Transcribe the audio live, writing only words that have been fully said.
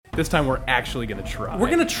This time we're actually going to try. We're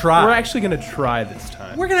going to try. We're actually going to try this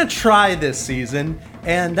time. We're going to try this season,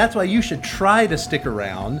 and that's why you should try to stick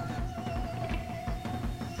around.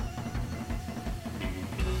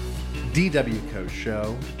 DW Co.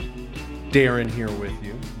 Show. Darren here with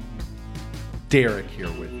you. Derek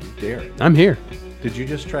here with you. Derek. I'm here. Did you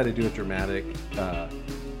just try to do a dramatic...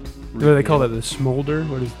 What do they call that? The smolder?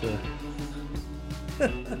 What is the...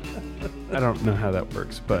 I don't know how that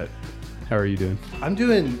works, but how are you doing? I'm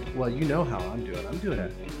doing... Well, you know how I'm doing.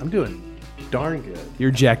 I'm doing darn good.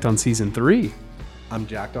 You're jacked on season 3. I'm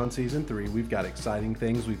jacked on season 3. We've got exciting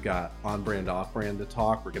things. We've got on-brand, off-brand to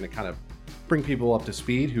talk. We're going to kind of bring people up to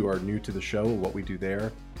speed who are new to the show and what we do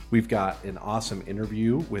there. We've got an awesome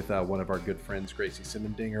interview with one of our good friends, Gracie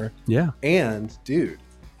Simendinger. Yeah. And, dude,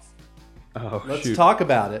 let's talk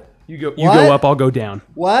about it. You go up, I'll go down.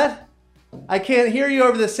 What? I can't hear you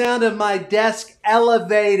over the sound of my desk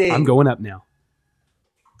elevating. I'm going up now.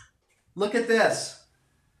 Look at this.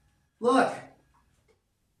 Look.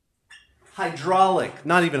 Hydraulic.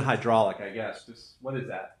 Not even hydraulic, I guess. Just, what is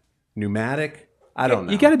that? Pneumatic? I don't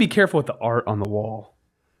know. You got to be careful with the art on the wall.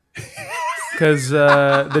 Because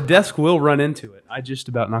the desk will run into it. I just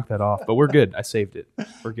about knocked that off, but we're good. I saved it.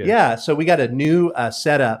 We're good. Yeah, so we got a new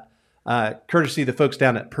setup, courtesy of the folks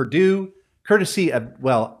down at Purdue, courtesy of,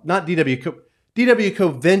 well, not DW Co.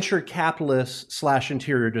 Venture Capitalist /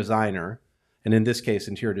 Interior Designer, and in this case,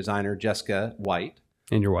 Interior Designer Jessica White.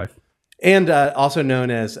 And your wife. And also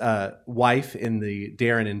known as wife in the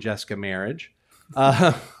Darren and Jessica marriage.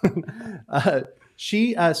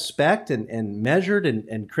 She spec'd and measured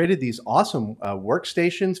and created these awesome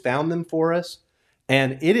workstations, found them for us.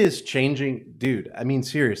 And it is changing. Dude, I mean,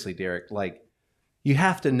 seriously, Derek, like, you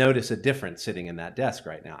have to notice a difference sitting in that desk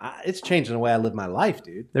right now. It's changing the way I live my life,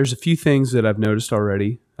 dude. There's a few things that I've noticed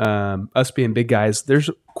already. Us being big guys, there's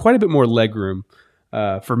quite a bit more leg room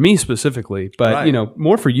for me specifically. But, right. You know,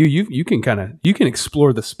 more for you. You can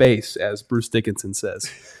explore the space, as Bruce Dickinson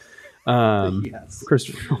says. Yes.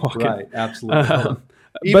 Christopher Walken. Right, absolutely.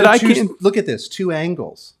 But I can look at this, 2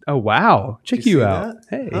 angles. Oh wow! Check you out.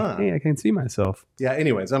 That? Hey, I can see myself. Yeah.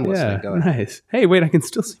 Anyways, I'm listening. Go ahead. Nice. Hey, wait, I can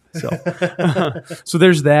still see myself. So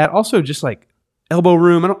there's that. Also, just like elbow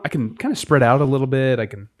room. I can kind of spread out a little bit. I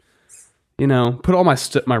can, put all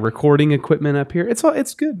my recording equipment up here.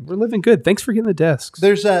 It's good. We're living good. Thanks for getting the desks.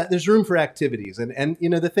 There's room for activities, and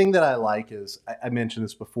the thing that I like is I mentioned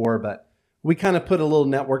this before, but we kind of put a little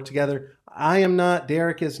network together.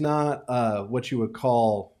 Derek is not what you would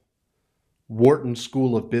call Wharton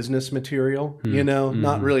School of Business material,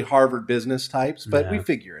 not really Harvard business types, but we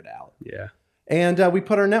figure it out. Yeah. And we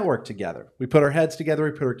put our network together. We put our heads together.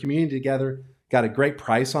 We put our community together. Got a great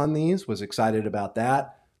price on these. Was excited about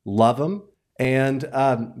that. Love them. And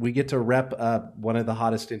we get to rep one of the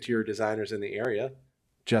hottest interior designers in the area,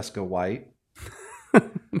 Jessica White.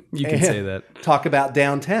 You can say that. Talk about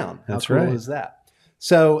downtown. That's How cool right. is that?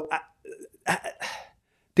 So,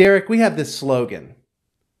 Derek, we have this slogan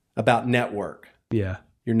about network. Yeah.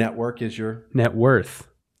 Your network is your... Net worth.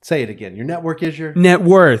 Say it again. Your network is your... Net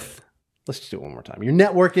worth. Let's just do it one more time. Your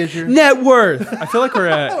network is your... Net worth. I feel like we're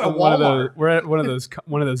at one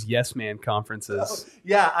of those Yes Man conferences.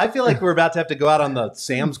 Yeah, I feel like we're about to have to go out on the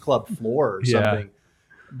Sam's Club floor or something.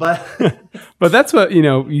 But that's what,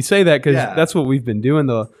 you say that because that's what we've been doing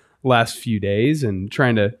the last few days and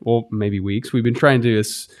trying to, maybe weeks. We've been trying to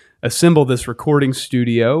assemble this recording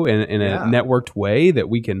studio in a networked way that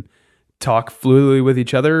we can talk fluidly with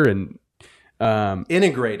each other and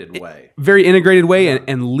integrated way. Very integrated way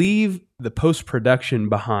and leave the post-production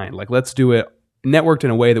behind. Like, let's do it networked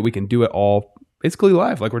in a way that we can do it all basically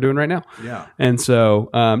live like we're doing right now. Yeah. And so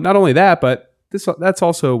not only that, but that's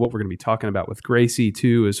also what we're going to be talking about with Gracie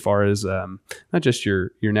too, as far as not just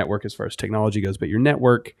your network as far as technology goes, but your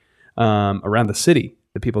network around the city,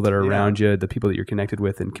 the people that are around you, the people that you're connected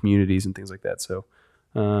with in communities and things like that. So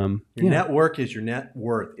your network is your net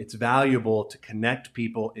worth. It's valuable to connect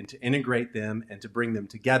people and to integrate them and to bring them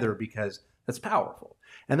together because that's powerful.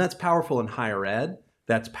 And that's powerful in higher ed.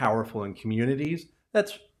 That's powerful in communities.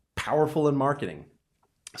 That's powerful in marketing.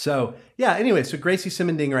 So, anyway, so Gracie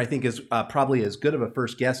Simendinger, I think, is probably as good of a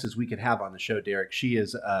first guest as we could have on the show, Derek. She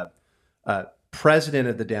is president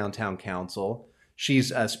of the Downtown Council.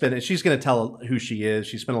 She's going to tell who she is.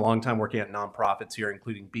 She spent a long time working at nonprofits here,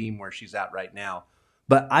 including Beam, where she's at right now.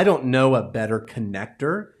 But I don't know a better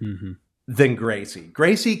connector than Gracie.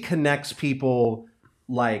 Gracie connects people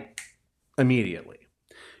like immediately.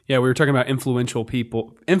 Yeah, we were talking about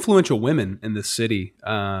influential women in this city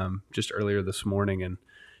just earlier this morning, and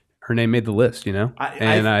her name made the list,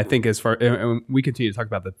 I think as far, and we continue to talk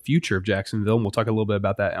about the future of Jacksonville, and we'll talk a little bit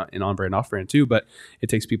about that in on brand, off brand too, but it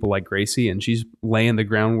takes people like Gracie, and she's laying the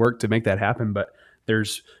groundwork to make that happen. But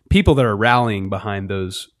there's people that are rallying behind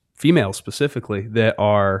those females specifically that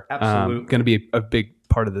are going to be a big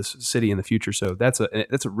part of this city in the future. So that's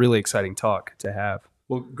a really exciting talk to have.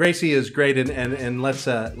 Well, Gracie is great, and let's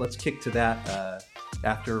kick to that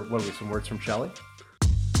after some words from Shelley.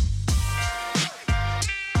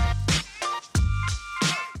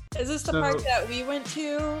 Is this the park that we went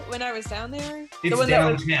to when I was down there? It's the one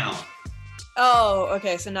downtown. Oh,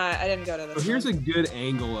 okay. So no, I didn't go to this. So here's a good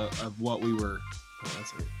angle of what we were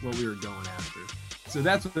going after. So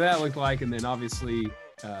that's what that looked like, and then obviously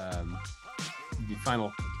the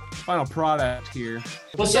final product here.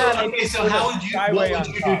 Well, so how would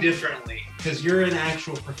you do differently? Because you're an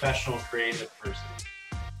actual professional creative person.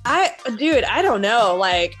 I don't know.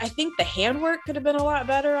 Like, I think the handwork could have been a lot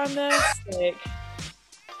better on this. Like,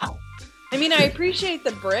 I mean, I appreciate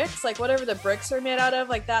the bricks, like whatever the bricks are made out of.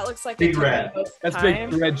 Like that looks like big red. That's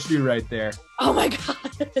big red shoe right there. Oh my god.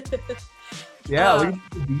 Yeah, look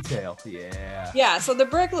at the detail. Yeah. Yeah, so the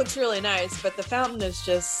brick looks really nice, but the fountain is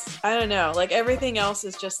just, I don't know, like everything else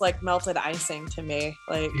is just like melted icing to me.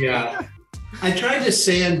 Like, yeah. I tried to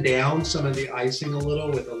sand down some of the icing a little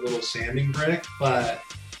with a little sanding brick, but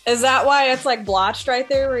is that why it's like blotched right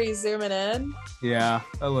there where you zoom it in? Yeah,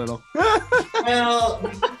 a little. Well,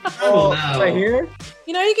 I don't know. Right here?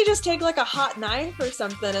 You know, you could just take like a hot knife or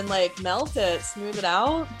something and like melt it, smooth it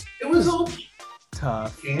out. It was all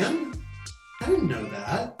tough. And I didn't know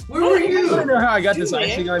that. Where were you? I don't know how I got this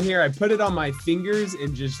icing on here. I put it on my fingers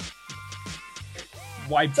and just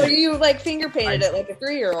wiped it. So you like finger painted it like a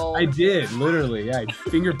 3-year-old. I did, literally. Yeah, I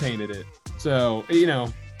finger painted it. So,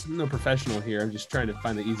 I'm no professional here. I'm just trying to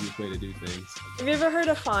find the easiest way to do things. Have you ever heard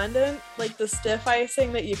of fondant? Like the stiff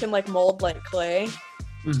icing that you can like mold like clay?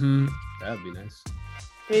 Mm-hmm. That'd be nice.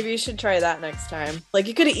 Maybe you should try that next time. Like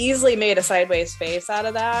you could have easily made a sideways face out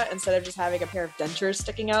of that instead of just having a pair of dentures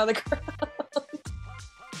sticking out of the ground.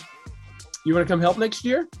 You want to come help next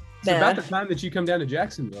year? It's Nah. about the time that you come down to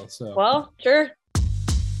Jacksonville. So. Well, sure.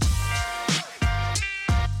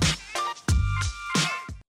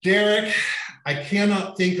 Derek, I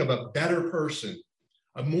cannot think of a better person,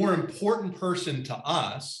 a more important person to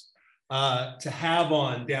us to have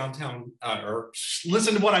on downtown, or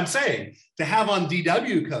listen to what I'm saying, to have on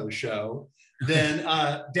DW Co. show than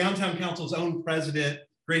Downtown Council's own president,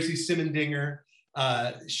 Gracie Simendinger.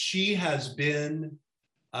 She has been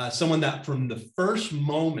someone that from the first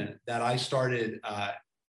moment that I started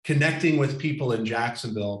connecting with people in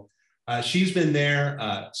Jacksonville, she's been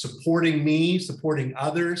there supporting me, supporting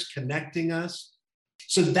others, connecting us.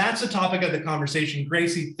 So that's the topic of the conversation.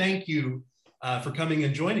 Gracie, thank you for coming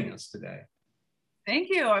and joining us today. Thank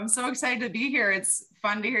you. I'm so excited to be here. It's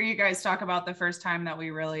fun to hear you guys talk about the first time that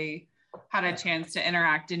we really had a chance to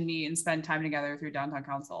interact and meet and spend time together through Downtown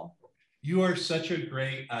Council. You are such a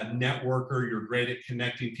great networker. You're great at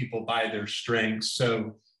connecting people by their strengths.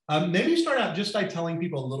 So maybe start out just by telling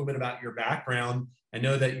people a little bit about your background. I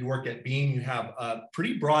know that you work at Beam. You have a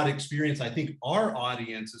pretty broad experience. I think our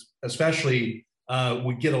audience, especially,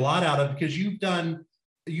 would get a lot out of because you've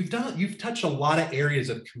touched a lot of areas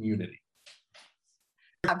of community.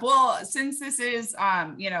 Well, since this is,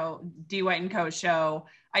 D. White & Co. show,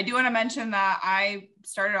 I do want to mention that I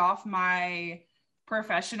started off my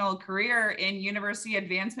professional career in university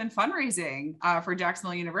advancement fundraising for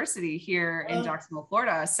Jacksonville University here in Jacksonville,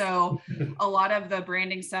 Florida. So a lot of the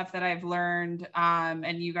branding stuff that I've learned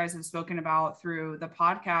and you guys have spoken about through the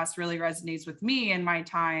podcast really resonates with me in my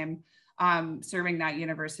time serving that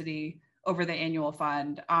university over the annual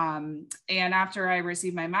fund. And after I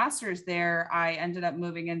received my master's there, I ended up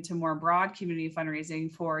moving into more broad community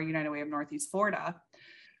fundraising for United Way of Northeast Florida,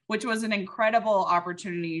 which was an incredible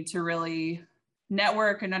opportunity to really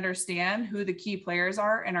network and understand who the key players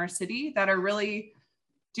are in our city that are really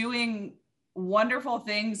doing wonderful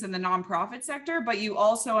things in the nonprofit sector, but you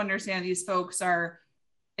also understand these folks are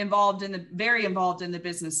very involved in the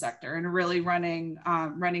business sector and really running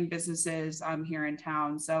businesses here in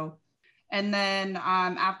town. So, and then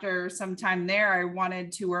after some time there, I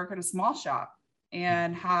wanted to work at a small shop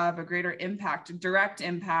and have a greater impact, direct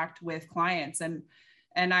impact with clients. And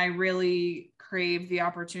I really craved the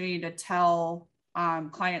opportunity to tell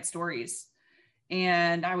client stories.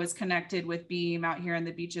 And I was connected with Beam out here in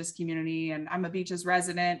the Beaches community, and I'm a Beaches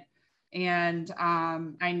resident. And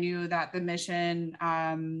I knew that the mission,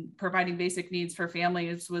 providing basic needs for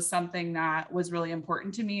families, was something that was really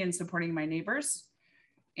important to me in supporting my neighbors.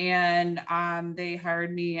 And they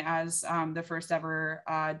hired me as the first ever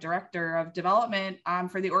director of development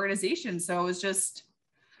for the organization. So it was just,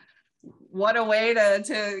 what a way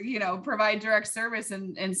to provide direct service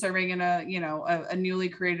and serving in a newly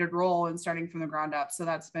created role and starting from the ground up. So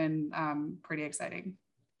that's been pretty exciting.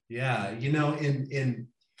 Yeah,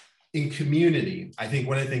 in community, I think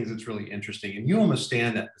one of the things that's really interesting, and you almost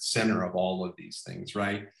stand at the center of all of these things,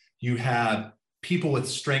 right? You have people with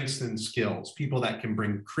strengths and skills, people that can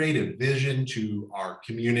bring creative vision to our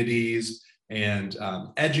communities and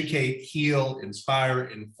educate, heal, inspire,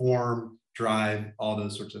 inform, drive, all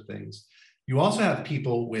those sorts of things. You also have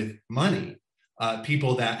people with money,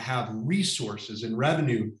 people that have resources and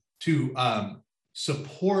revenue to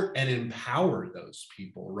support and empower those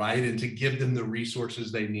people, right? And to give them the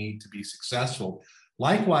resources they need to be successful.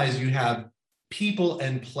 Likewise, you have people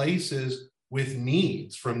and places with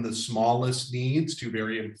needs, from the smallest needs to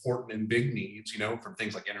very important and big needs, from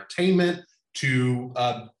things like entertainment to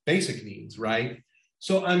basic needs, right?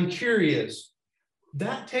 So I'm curious,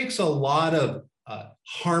 that takes a lot of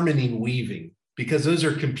harmony weaving, because those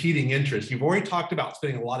are competing interests. You've already talked about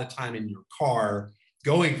spending a lot of time in your car,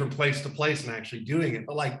 going from place to place and actually doing it.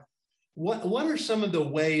 But like, what are some of the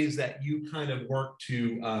ways that you kind of work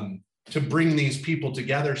to bring these people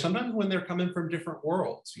together, sometimes when they're coming from different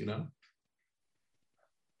worlds,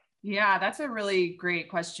 Yeah, that's a really great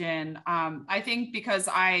question. I think because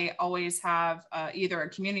I always have either a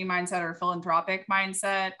community mindset or philanthropic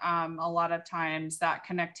mindset, a lot of times that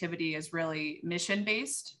connectivity is really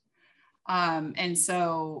mission-based. And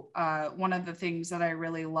so one of the things that I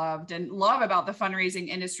really loved and love about the fundraising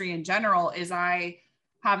industry in general is I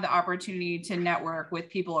have the opportunity to network with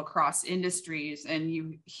people across industries, and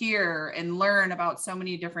you hear and learn about so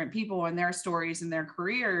many different people and their stories and their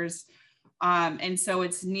careers. And so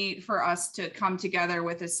it's neat for us to come together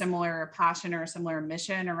with a similar passion or a similar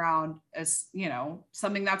mission around,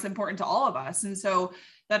 something that's important to all of us. And so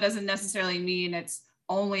that doesn't necessarily mean it's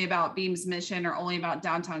only about Beam's mission or only about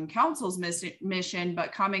Downtown Council's mission,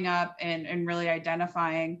 but coming up and really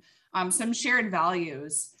identifying some shared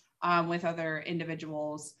values with other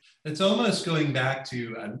individuals. It's almost going back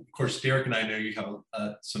to, of course, Derek and I know you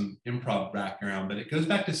have some improv background, but it goes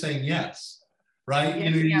back to saying yes, right?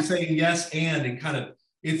 Yes, You're saying yes and kind of,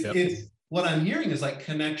 it's what I'm hearing is like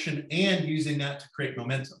connection and using that to create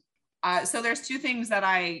momentum. So there's two things that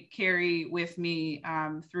I carry with me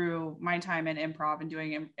through my time in improv and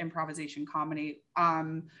doing improvisation comedy.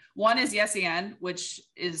 One is yes and, which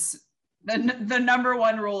is the number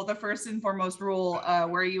one rule, the first and foremost rule,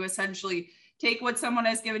 where you essentially take what someone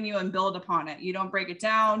has given you and build upon it. You don't break it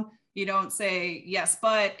down. You don't say yes,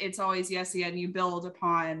 but it's always yes and. You build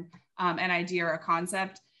upon an idea or a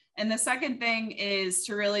concept. And the second thing is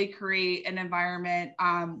to really create an environment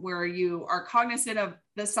where you are cognizant of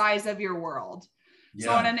the size of your world. Yeah.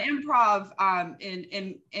 So in an improv,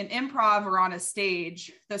 in improv or on a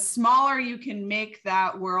stage, the smaller you can make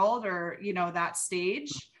that world or, that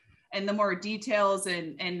stage, and the more details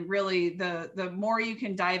and really the more you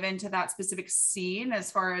can dive into that specific scene,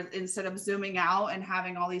 as far as instead of zooming out and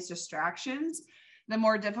having all these distractions, the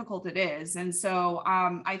more difficult it is. And so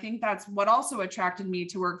I think that's what also attracted me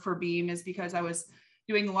to work for Beam, is because I was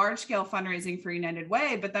doing large scale fundraising for United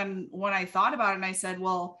Way. But then when I thought about it, and I said,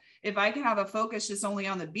 well, if I can have a focus just only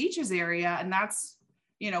on the beaches area, and that's,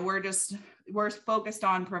 we're focused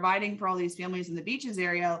on providing for all these families in the beaches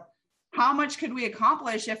area, how much could we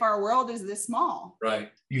accomplish if our world is this small?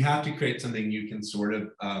 Right. You have to create something you can sort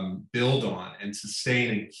of build on and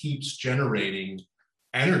sustain and keeps generating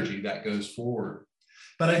energy that goes forward.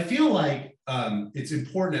 But I feel like it's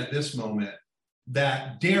important at this moment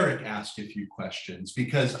that Derek asked a few questions,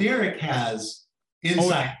 because Derek has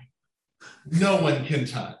insight no one can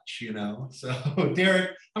touch, So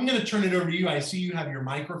Derek, I'm going to turn it over to you. I see you have your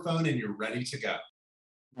microphone and you're ready to go.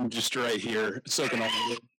 I'm just right here soaking all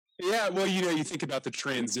of it. Yeah, well, you think about the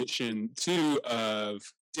transition too of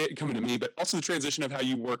coming to me, but also the transition of how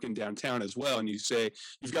you work in downtown as well. And you say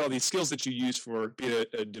you've got all these skills that you use for being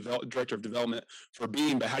a director of development for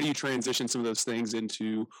Beam, but how do you transition some of those things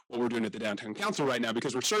into what we're doing at the Downtown Council right now?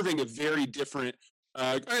 Because we're serving a very different,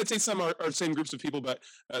 I'd say some are the same groups of people, but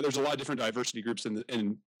there's a lot of different diversity groups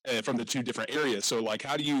from the two different areas. So like,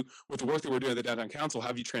 how do you, with the work that we're doing at the Downtown Council, how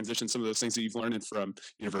have you transitioned some of those things that you've learned from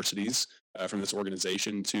universities, from this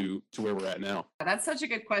organization to where we're at now? That's such a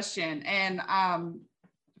good question. And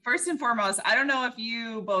first and foremost, I don't know if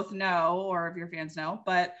you both know or if your fans know,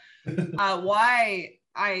 but why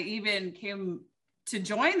I even came to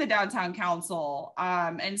join the Downtown Council.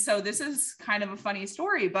 And so this is kind of a funny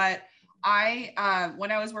story, but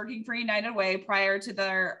When I was working for United Way, prior to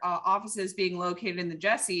their offices being located in the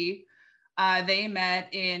Jessie, they met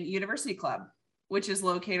in University Club, which is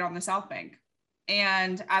located on the South Bank.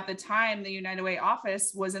 And at the time, the United Way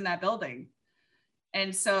office was in that building.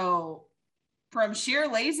 And so from sheer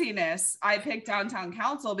laziness, I picked downtown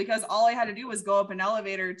council because all I had to do was go up an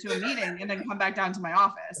elevator to a meeting and then come back down to my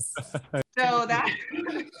office. So that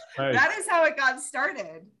is how it got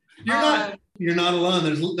started. You're not alone.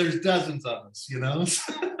 There's dozens of us, you know?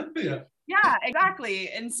 Yeah, exactly.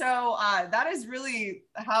 And so that is really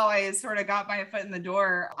how I sort of got my foot in the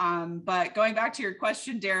door. But going back to your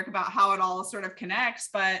question, Derek, about how it all sort of connects,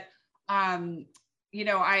 but you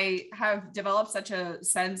know, I have developed such a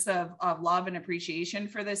sense of love and appreciation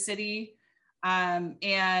for the city. You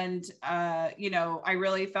know, I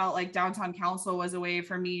really felt like downtown council was a way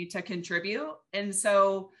for me to contribute. And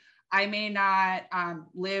so I may not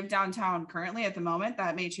live downtown currently at the moment.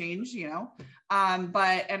 That may change, you know,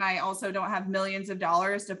 and I also don't have millions of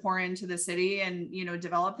dollars to pour into the city and, you know,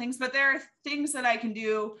 develop things, but there are things that I can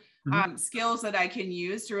do, skills that I can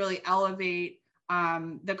use to really elevate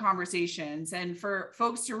the conversations and for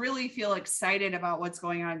folks to really feel excited about what's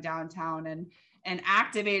going on downtown and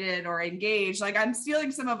activated or engaged. Like I'm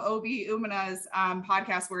stealing some of Obi Umena's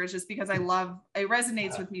podcast words just because it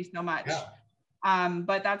resonates with me so much.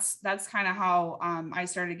 But that's kind of how I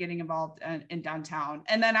started getting involved in downtown.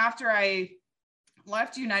 And then after I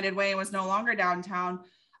left United Way and was no longer downtown,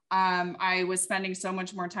 I was spending so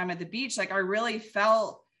much more time at the beach. Like I really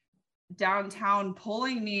felt downtown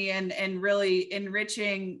pulling me and really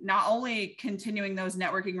enriching, not only continuing those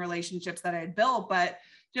networking relationships that I had built, but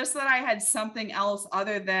just that I had something else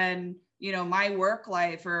other than, you know, my work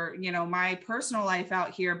life or, you know, my personal life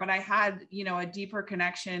out here, but I had, you know, a deeper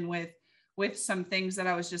connection with some things that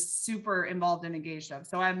I was just super involved and engaged of.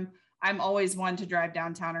 So I'm always one to drive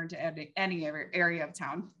downtown or to any area of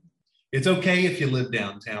town. It's okay if you live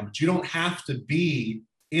downtown, but you don't have to be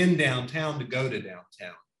in downtown to go to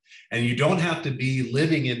downtown. And you don't have to be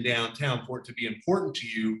living in downtown for it to be important to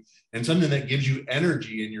you and something that gives you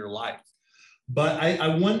energy in your life. But I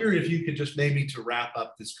wonder if you could just maybe to wrap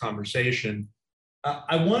up this conversation,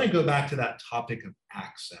 I want to go back to that topic of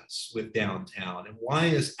access with downtown and why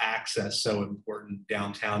is access so important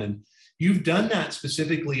downtown? And you've done that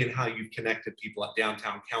specifically in how you've connected people at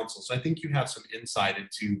downtown council. So I think you have some insight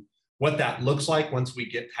into what that looks like once we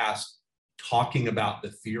get past talking about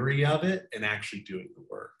the theory of it and actually doing the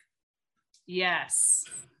work. Yes.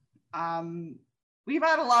 We've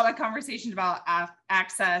had a lot of conversations about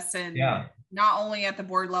access and not only at the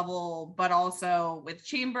board level, but also with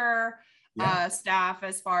chamber staff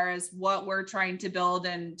as far as what we're trying to build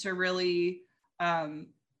and to really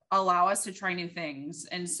allow us to try new things.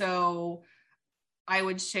 And so I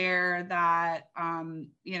would share that,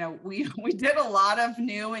 you know, we did a lot of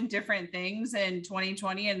new and different things in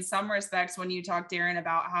 2020 in some respects. When you talk, Darren,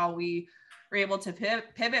 about how we were able to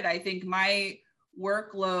pivot, I think my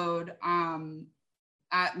workload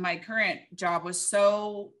at my current job was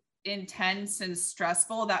so intense and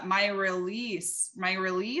stressful that my relief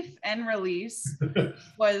and release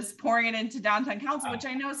was pouring it into downtown council, which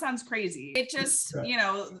I know sounds crazy. It just, you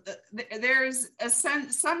know, there's a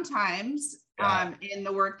sense sometimes in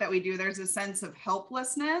the work that we do, there's a sense of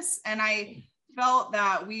helplessness. And I felt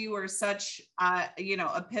that we were such, you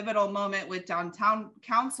know, a pivotal moment with downtown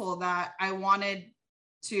council that I wanted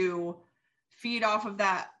to feed off of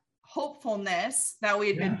that hopefulness that we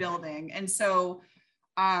had been building. And so,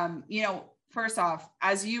 you know, first off,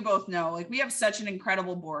 as you both know, like we have such an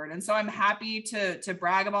incredible board. And so I'm happy to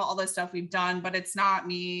brag about all the stuff we've done, but it's not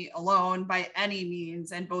me alone by any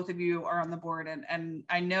means. And both of you are on the board. And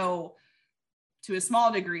I know to a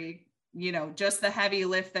small degree, you know, just the heavy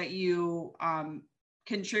lift that you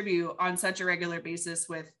contribute on such a regular basis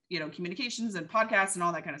with, you know, communications and podcasts and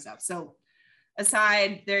all that kind of stuff. So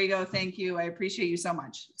aside, there you go. Thank you. I appreciate you so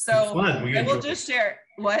much. So I will just share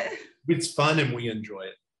what. It's fun and we enjoy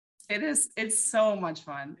it. It is. It's so much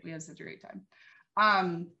fun. We have such a great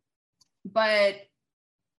time. But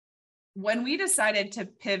when we decided to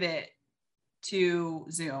pivot to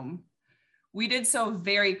Zoom, we did so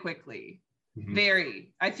very quickly.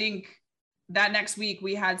 I think that next week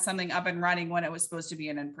we had something up and running when it was supposed to be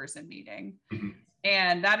an in-person meeting.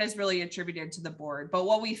 And that is really attributed to the board. But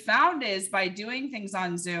what we found is by doing things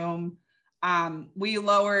on Zoom, we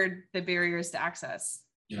lowered the barriers to access.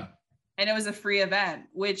 And it was a free event,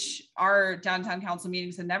 which our downtown council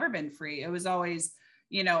meetings had never been free. It was always,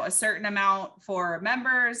 you know, a certain amount for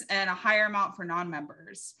members and a higher amount for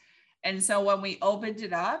non-members. And so when we opened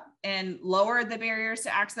it up and lowered the barriers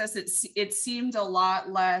to access, it seemed a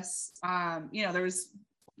lot less, you know, there was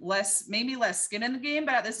maybe less skin in the game,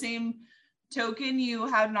 but at the same token, you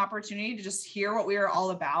had an opportunity to just hear what we were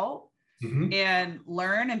all about and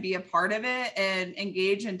learn and be a part of it and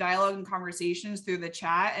engage in dialogue and conversations through the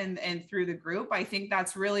chat and through the group. I think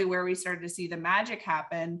that's really where we started to see the magic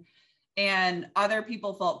happen. And other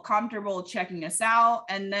people felt comfortable checking us out.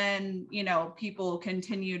 And then, you know, people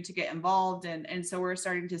continued to get involved. And so we're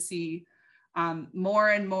starting to see more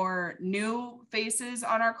and more new faces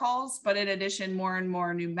on our calls, but in addition, more and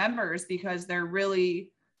more new members because they're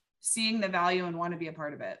really seeing the value and want to be a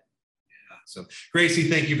part of it. Yeah. So Gracie,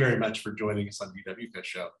 thank you very much for joining us on BW Fish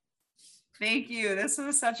Show. Thank you. This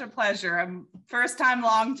was such a pleasure. I'm first time,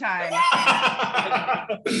 long time.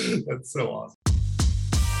 That's so awesome.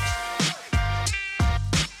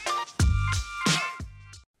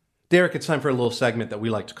 Derek, it's time for a little segment that we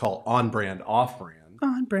like to call On Brand, Off Brand.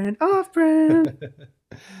 On brand, off brand.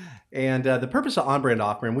 And the purpose of On Brand,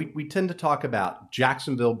 Off Brand, we tend to talk about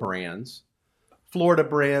Jacksonville brands, Florida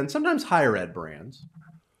brands, sometimes higher ed brands.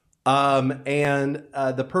 And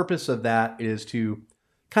the purpose of that is to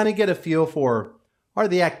kind of get a feel for, are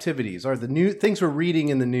the activities, are the new things we're reading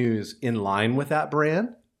in the news in line with that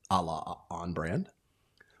brand, a la On Brand?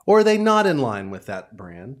 Or are they not in line with that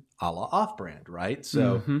brand, a la Off Brand, right?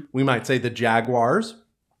 So we might say the Jaguars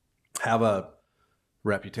have a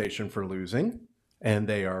reputation for losing, and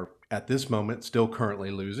they are, at this moment, still currently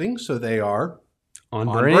losing. So they are on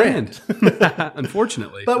brand.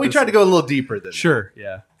 Unfortunately. But we tried to go a little deeper than Sure,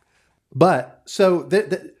 yeah. But so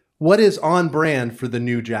what is on brand for the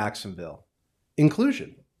new Jacksonville?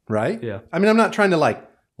 Inclusion, right? Yeah. I mean, I'm not trying to like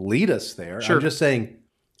lead us there. Sure. I'm just saying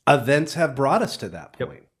events have brought us to that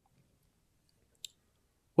point. Yep.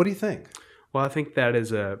 What do you think? Well, I think that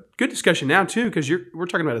is a good discussion now too, because we're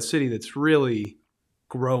talking about a city that's really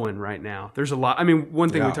growing right now. There's a lot. I mean, one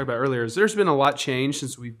thing we talked about earlier is there's been a lot changed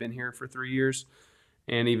since we've been here for 3 years,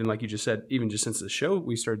 and even like you just said, even just since the show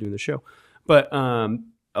we started doing the show. But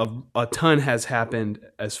a ton has happened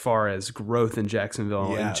as far as growth in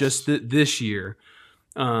Jacksonville, and just this year.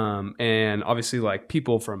 And obviously, like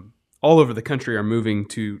people from all over the country are moving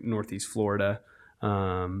to Northeast Florida.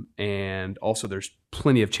 And also there's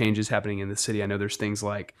plenty of changes happening in the city. I know there's things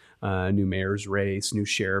like new mayor's race, new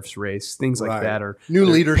sheriff's race, things like that. Or new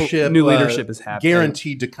leadership. New leadership is happening.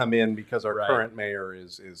 Guaranteed to come in because our current mayor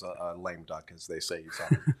is a lame duck, as they say.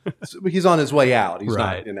 He's on his way out. He's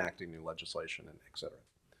not enacting new legislation, and et cetera.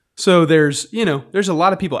 So there's a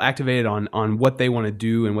lot of people activated on what they want to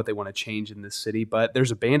do and what they want to change in this city, but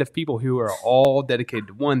there's a band of people who are all dedicated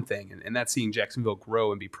to one thing, and that's seeing Jacksonville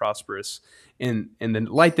grow and be prosperous in the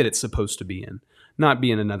light that it's supposed to be in, not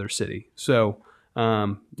be in another city. So,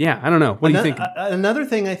 I don't know. What do you think? Another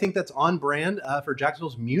thing I think that's on brand for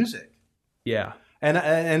Jacksonville's music. Yeah. And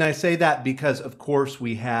I say that because, of course,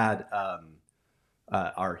 we had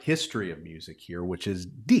our history of music here, which is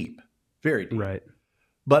deep, very deep. Right.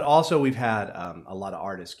 But also we've had a lot of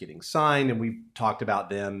artists getting signed, and we've talked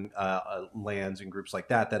about them, Lands and groups like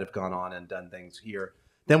that have gone on and done things here.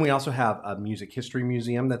 Then we also have a music history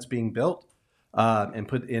museum that's being built and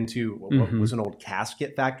put into what was an old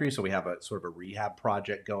casket factory. So we have a sort of a rehab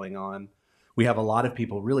project going on. We have a lot of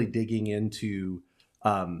people really digging into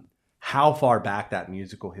how far back that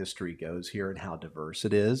musical history goes here and how diverse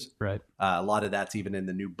it is. Right. A lot of that's even in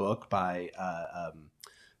the new book by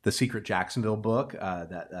the Secret Jacksonville book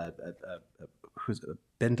who's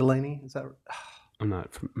Ben Delaney? Is that? I'm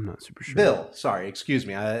not super sure. Bill, sorry, excuse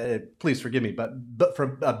me. Please forgive me, but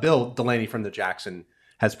from Bill Delaney from the Jackson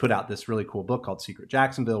has put out this really cool book called Secret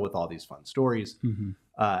Jacksonville with all these fun stories,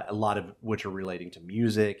 a lot of which are relating to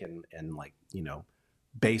music and like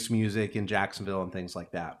bass music in Jacksonville and things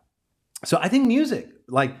like that. So I think music,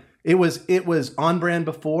 like it was on brand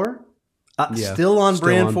before. Still on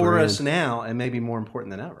brand for us now, and maybe more important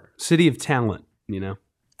than ever. City of talent,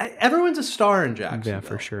 Everyone's a star in Jacksonville. Yeah,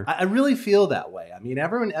 for sure. I really feel that way. I mean,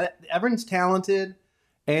 everyone's talented,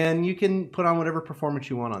 and you can put on whatever performance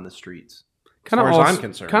you want on the streets. As far as I'm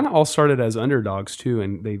concerned, kind of all started as underdogs too,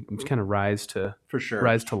 and they kind of rise to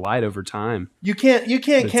light over time. You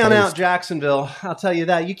can't count out Jacksonville. I'll tell you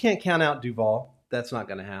that. You can't count out Duval. That's not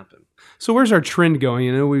going to happen. So where's our trend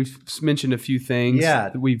going? We've mentioned a few things.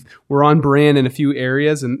 Yeah. We're on brand in a few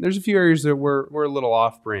areas, and there's a few areas that we're a little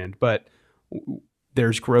off brand, but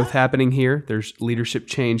there's growth happening here. There's leadership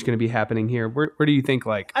change going to be happening here. Where do you think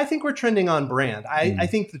I think we're trending on brand. I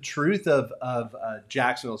think the truth of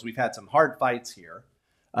Jacksonville is we've had some hard fights here.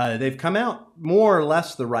 They've come out more or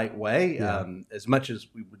less the right way, as much as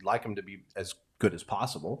we would like them to be as good as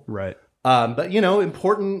possible. Right. But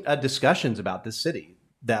important discussions about this city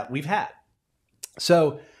that we've had.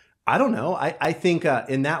 So I don't know. I think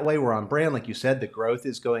in that way we're on brand. Like you said, the growth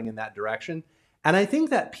is going in that direction. And I think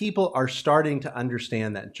that people are starting to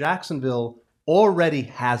understand that Jacksonville already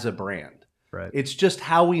has a brand. Right. It's just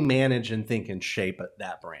how we manage and think and shape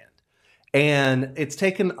that brand. And it's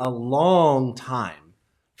taken a long time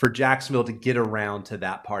for Jacksonville to get around to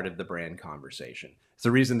that part of the brand conversation. It's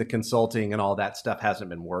the reason the consulting and all that stuff hasn't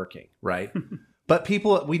been working, right? But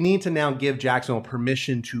we need to now give Jacksonville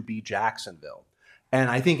permission to be Jacksonville. And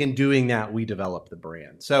I think in doing that, we develop the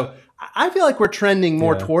brand. So I feel like we're trending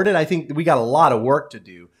more toward it. I think we got a lot of work to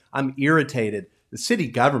do. I'm irritated. The city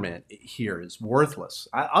government here is worthless.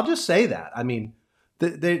 I'll just say that. I mean,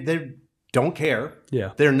 they don't care.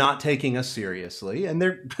 Yeah. They're not taking us seriously. And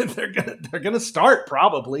they're gonna start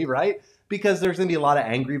probably, right? Because there's going to be a lot of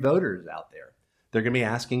angry voters out there. They're going to be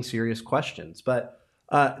asking serious questions. But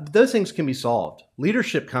those things can be solved.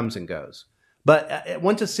 Leadership comes and goes. But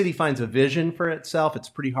once a city finds a vision for itself, it's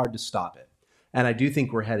pretty hard to stop it. And I do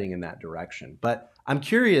think we're heading in that direction. But I'm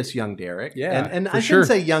curious, young Derek. Yeah, And for I sure. shouldn't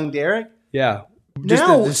say young Derek. Yeah.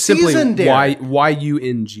 Now, Just simply seasoned Derek.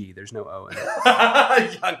 Y-U-N-G. There's no O in it.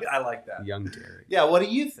 I like that. Young Derek. Yeah, what do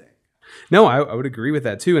you think? No, I would agree with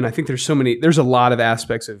that too. And I think there's a lot of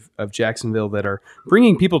aspects of Jacksonville that are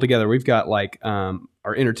bringing people together. We've got like our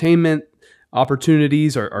entertainment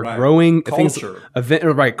opportunities are Right. growing. Culture.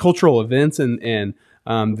 Cultural events and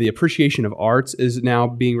the appreciation of arts is now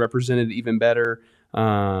being represented even better.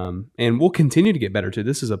 And we'll continue to get better too.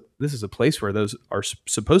 This is a place where those are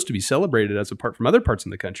supposed to be celebrated as apart from other parts in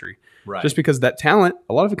the country. Right. Just because that talent,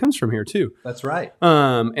 a lot of it comes from here too. That's right.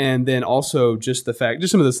 And then also just the fact,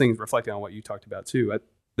 just some of those things reflecting on what you talked about too.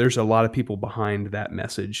 There's a lot of people behind that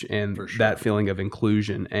message and For sure. that feeling of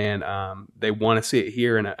inclusion, and they want to see it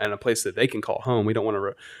here in a place that they can call home. We don't want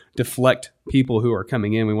to deflect people who are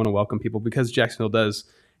coming in. We want to welcome people because Jacksonville does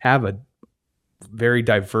have a very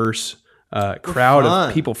diverse crowd fun.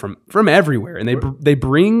 of people from everywhere, and they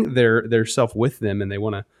bring their self with them, and they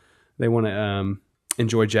want to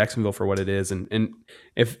enjoy Jacksonville for what it is. And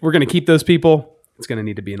if we're going to keep those people, it's going to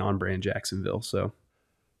need to be an on-brand Jacksonville.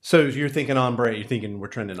 So you're thinking on brand. You're thinking we're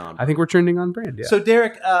trending on brand. I think we're trending on brand. Yeah. So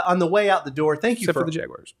Derek, on the way out the door, thank you Except for the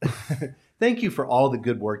Jaguars. thank you for all the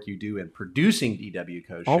good work you do in producing DW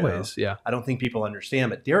Co's show. Always, yeah. I don't think people understand,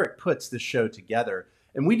 but Derek puts this show together,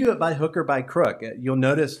 and we do it by hook or by crook. You'll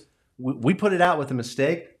notice we put it out with a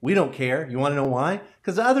mistake. We don't care. You want to know why?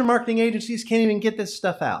 Because the other marketing agencies can't even get this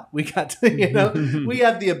stuff out. We got to, we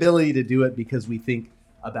have the ability to do it because we think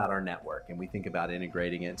about our network and we think about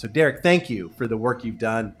integrating it. So Derek, thank you for the work you've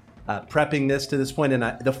done prepping this to this point. And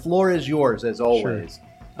the floor is yours as always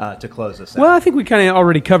to close us out. Well, I think we kind of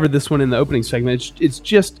already covered this one in the opening segment. It's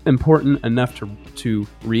just important enough to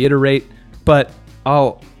reiterate, but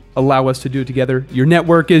I'll allow us to do it together. Your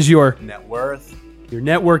network is your net worth. Your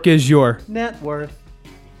network is your net worth.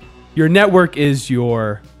 Your network is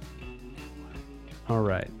your. All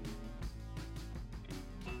right.